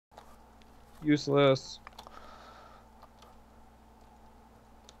Useless.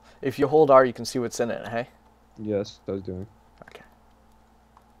 If you hold R, you can see what's in it, hey? Yes, I was doing. Okay.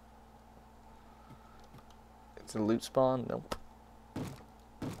 It's a loot spawn? Nope.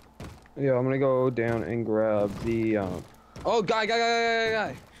 Yeah, I'm gonna go down and grab the Oh,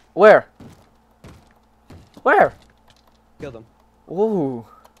 guy. Where? Where? Killed him. Ooh.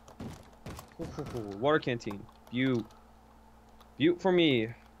 Water canteen. Butte for me.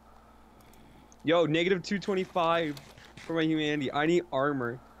 Yo, negative 225 for my humanity. I need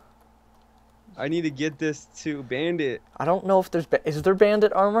armor. I need to get this to bandit. I don't know if there's... Is there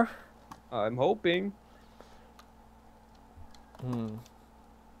bandit armor? I'm hoping. Hmm.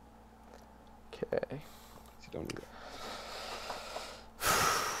 Okay. Don't need it.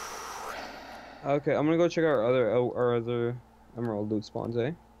 Okay, I'm gonna go check out our other emerald loot spawns,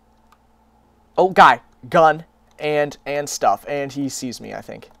 eh? Oh, guy. Gun. And stuff. And he sees me, I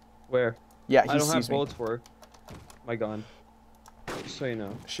think. Where? Yeah, he I don't sees have me. bullets for my gun. Just so you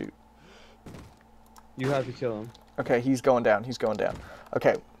know. Shoot. You have to kill him. Okay, he's going down. He's going down.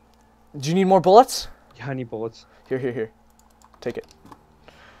 Okay. Do you need more bullets? Yeah, I need bullets. Here. Take it.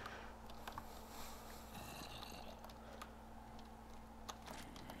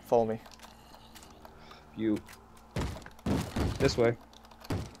 Follow me. You. This way.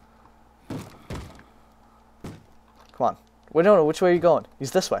 Come on. Wait, no, which way are you going?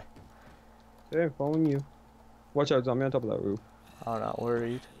 He's this way. Hey, following you. Watch out, zombie on top of that roof. I'm not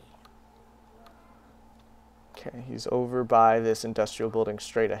worried. Okay, he's over by this industrial building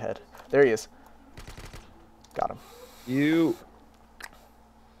straight ahead. There he is. Got him. You.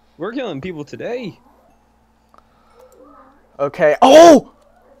 We're killing people today. Okay. Oh!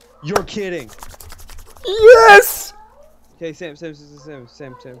 You're kidding. Yes! Okay, Sam.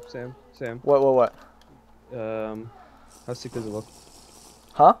 What? How sick does it look?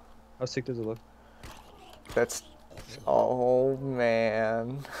 Huh? How sick does it look? That's... Oh,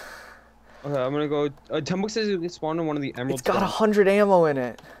 man. Okay, I'm gonna go. Tumbuk says it spawned in one of the emeralds. It's got 100 ammo in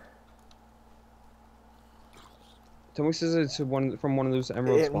it. Tumbuk says it's from one of those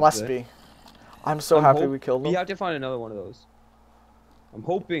emeralds. It must be. I'm so happy we killed them. We have to find another one of those. I'm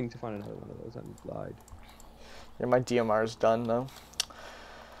hoping to find another one of those. I lied. Yeah, my DMR's done though.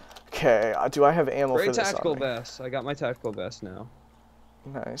 Okay, do I have ammo for this tactical on me? vest. I got my tactical vest now.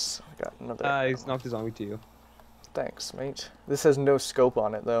 Nice. I got another. He's knocked his zombie to you. Thanks, mate. This has no scope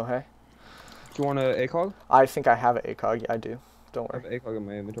on it though, hey? Do you want an ACOG? I think I have an ACOG. Yeah, I do. Don't I worry. have ACOG in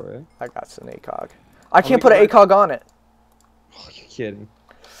my inventory. Eh? I got an ACOG. I can't put an ACOG on it. Oh, you're kidding.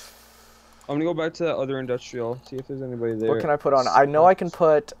 I'm gonna go back to that other industrial, see if there's anybody there. What can I put on it? I know I can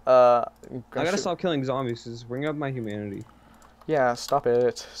put, I gotta stop killing zombies, because it's bringing up my humanity. Yeah, stop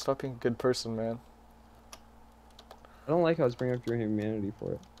it. Stop being a good person, man. I don't like how it's bringing up your humanity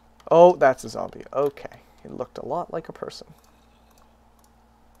for it. Oh, that's a zombie. Okay. He looked a lot like a person.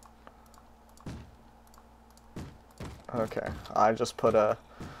 Okay. I just put a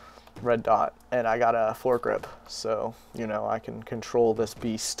red dot, and I got a foregrip, so, you know, I can control this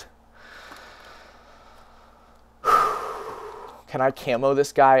beast. Can I camo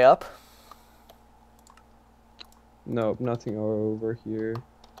this guy up? Nope, nothing over here.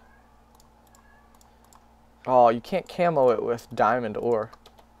 Oh, you can't camo it with diamond ore.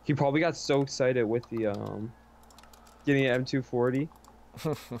 He probably got so excited with the, getting an M240.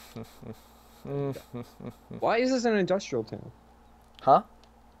 Why is this an industrial town? Huh?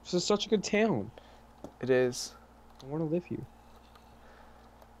 This is such a good town. It is. I want to live here.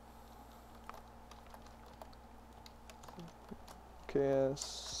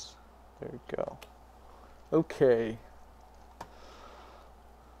 Guess. There we go. Okay.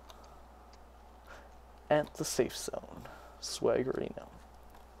 At the safe zone. Swaggerino.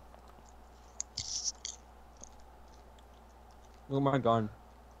 Look at my gun.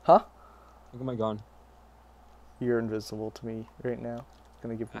 Huh? Look at my gun. You're invisible to me right now.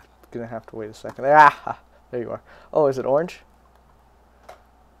 Gonna have to wait a second. Ah, there you are. Oh, is it orange?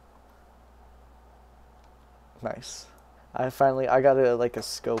 Nice. I got a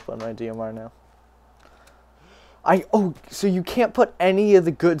scope on my DMR now. So you can't put any of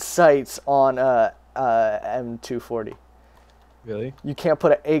the good sights on M240. Really? You can't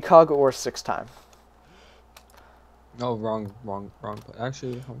put an ACOG or 6x. Oh, wrong.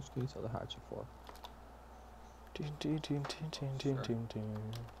 Actually, how much can you sell the hatchet for?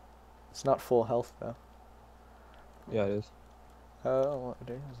 It's not full health though. Yeah, it is. Oh,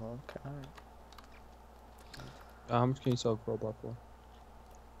 it is. Okay. How much can you sell a crowbar for?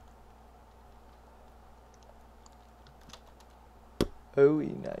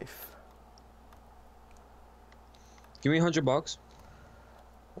 Bowie knife. Give me $100.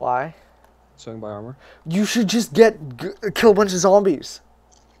 Why? So I can buy armor. You should just kill a bunch of zombies.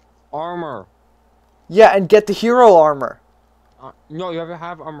 Armor. Yeah, and get the hero armor. No, you have to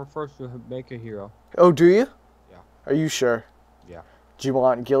have armor first to make a hero. Oh, do you? Yeah. Are you sure? Yeah. Do you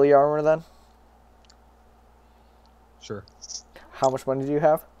want ghillie armor then? Sure. How much money do you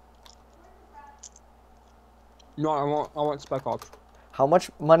have? No, I want spec ops. How much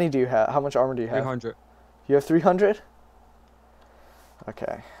money do you have? How much armor do you have? 300. You have 300?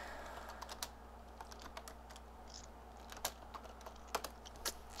 Okay.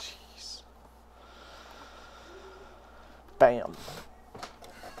 Jeez. Bam.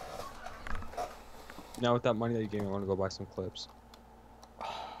 Now with that money that you gave me, I want to go buy some clips.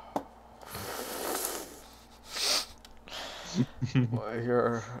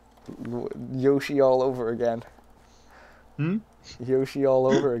 You're Yoshi all over again. Hmm? Yoshi all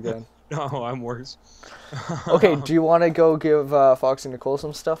over again. No, I'm worse. Okay, do you want to go give Foxy Nicole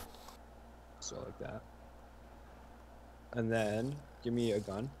some stuff? So like that. And then, give me a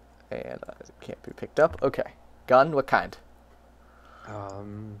gun. And it can't be picked up. Okay. Gun? What kind?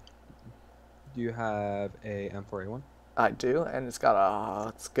 Do you have a M4A1? I do, and it's got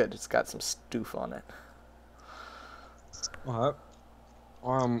it's good. It's got some stoof on it.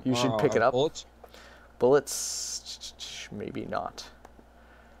 You should pick it up. Bullets? Bullets? Maybe not.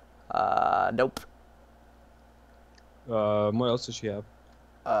 Nope. What else does she have?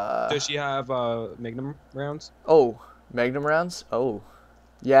 Does she have Magnum rounds? Oh, Magnum rounds? Oh,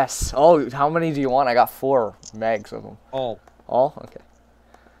 yes. Oh, how many do you want? I got 4 mags of them. All. All? Okay.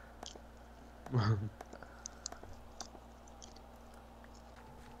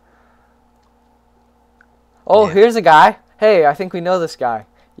 Oh, Yeah. here's a guy. Hey, I think we know this guy.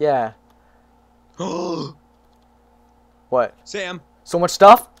 Yeah. What? Sam! So much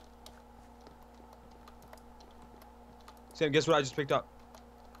stuff? Sam, guess what I just picked up?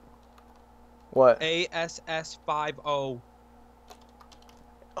 What? ASS-50. Oh,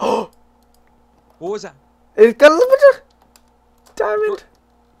 What was that? it's got a little bit of diamond.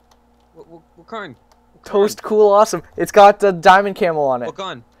 What kind? What Toast, kind? cool, awesome. It's got the diamond camo on it. What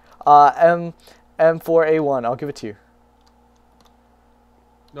gun? M4A1. I'll give it to you.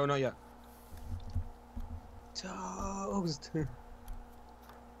 No, not yet. Toast. He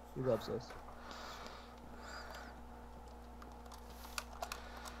loves us.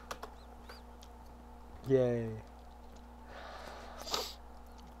 Yay.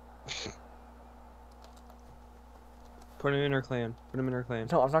 Put him in our clan. Put him in our clan.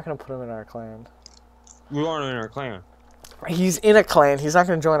 No, I'm not gonna put him in our clan. We want him in our clan. He's in a clan. He's not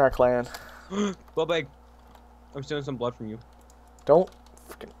gonna join our clan. Blood bag. I'm stealing some blood from you. Don't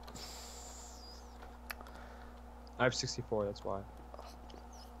freaking. I have 64, that's why.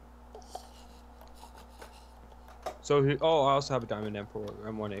 So, I also have a diamond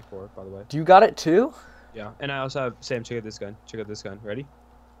M1A4, by the way. Do you got it too? Yeah, and I also have, Sam, check out this gun. Check out this gun. Ready?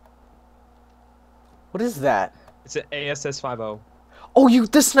 What is that? It's an ASS-50. Oh,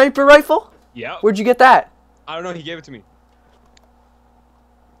 the sniper rifle? Yeah. Where'd you get that? I don't know, he gave it to me.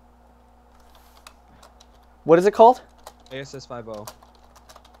 What is it called? ASS-50.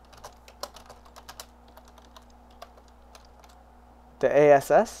 The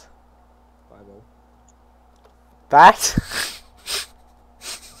ASS? 50. That?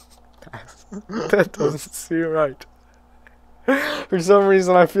 That doesn't seem right. For some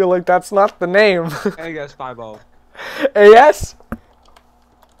reason, I feel like that's not the name. I guess 50. AS?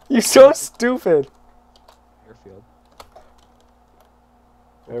 You're so stupid. Airfield.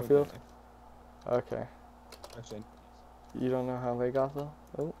 Airfield? Okay. Actually, You don't know how they got though?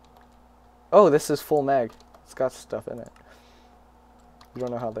 Oh. Oh, this is full mag. It's got stuff in it. You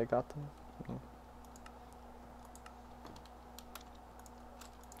don't know how they got them? No.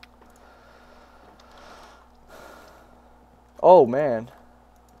 Oh, man.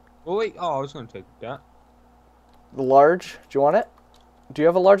 oh wait, I was gonna take that. The large. Do you want it? Do you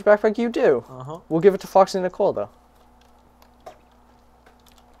have a large backpack? You do. Uh-huh. We'll give it to Foxy and Nicole, though.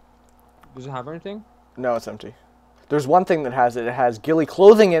 Does it have anything? No, it's empty. There's one thing that has it. It has ghillie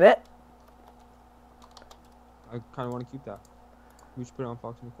clothing in it. I kind of want to keep that. We should put it on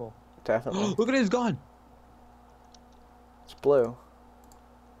Fox and Nicole. Definitely. Look at his gun! It's blue.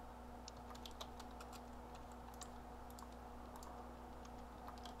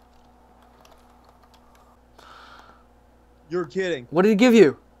 You're kidding. What did he give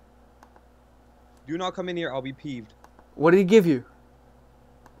you? Do not come in here, I'll be peeved. What did he give you?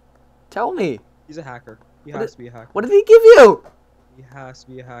 Tell me. He's a hacker. He What has did- to be a hacker. What did he give you? He has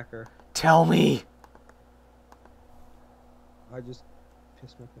to be a hacker. Tell me. I just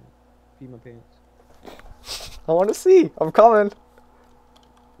pissed my pants. Peed my pants. I want to see. I'm coming.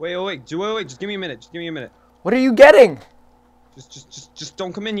 Wait. Just give me a minute. Just give me a minute. What are you getting? Just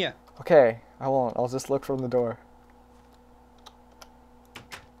don't come in yet. Okay, I won't. I'll just look from the door.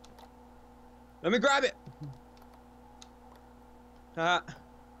 Let me grab it.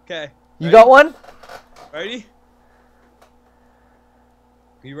 Okay. You got one? Ready?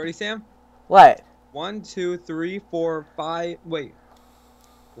 Are you ready, Sam? What? 1, 2, 3, 4, 5. Wait.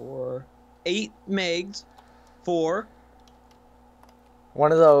 4, 8 megs. 4.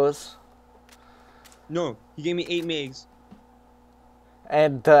 One of those. No, he gave me 8 megs.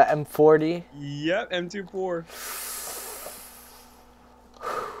 And the M40. Yep, M24.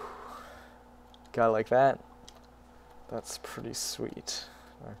 Got it like that. That's pretty sweet.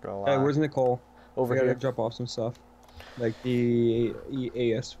 Not gonna lie. Hey, where's Nicole? Over We gotta here. drop off some stuff. Like the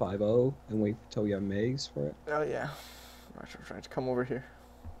AS50 and wait till we have megs for it. Oh yeah. Right. Come over here.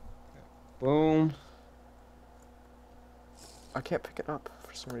 Boom. I can't pick it up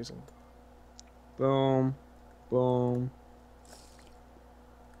for some reason. Boom. Boom.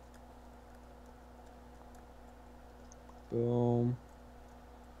 Boom.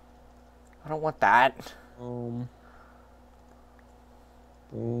 I don't want that. Boom.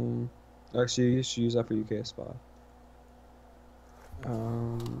 Boom. Actually, you should use that for UK spot.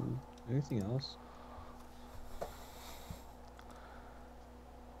 Anything else?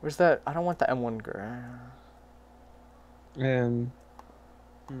 Where's that? I don't want the M1 girl. And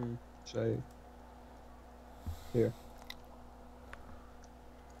should I? Here.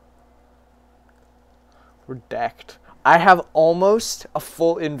 We're decked. I have almost a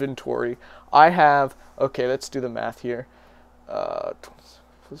full inventory. I have, okay, let's do the math here.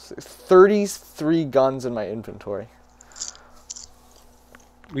 33 guns in my inventory.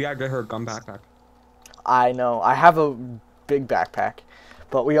 We gotta get her a gun backpack. I know. I have a big backpack,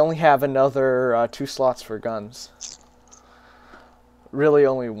 but we only have another 2 slots for guns. Really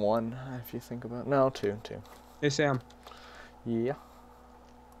only 1, if you think about it. No, 2. Hey, Sam. Yeah.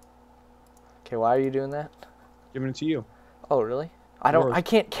 Okay, why are you doing that? Giving it to you. Oh, really? Yours. I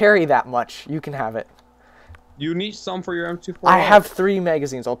can't carry that much. You can have it. You need some for your M24. I have 3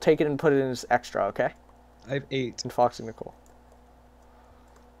 magazines. I'll take it and put it in as extra, okay? I have 8. And Fox and Nicole.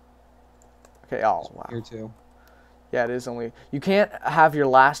 Okay, oh, wow. Here too. Yeah, it is only... You can't have your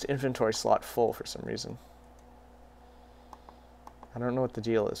last inventory slot full for some reason. I don't know what the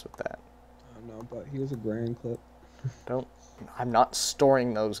deal is with that. I don't know, but here's a grand clip. I'm not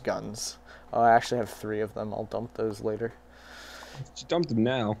storing those guns. Oh, I actually have 3 of them. I'll dump those later. She dumped them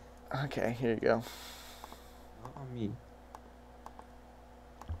now. Okay, here you go. Not on me.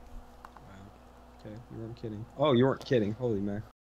 Wow. Okay, you weren't kidding. Oh, you weren't kidding. Holy man.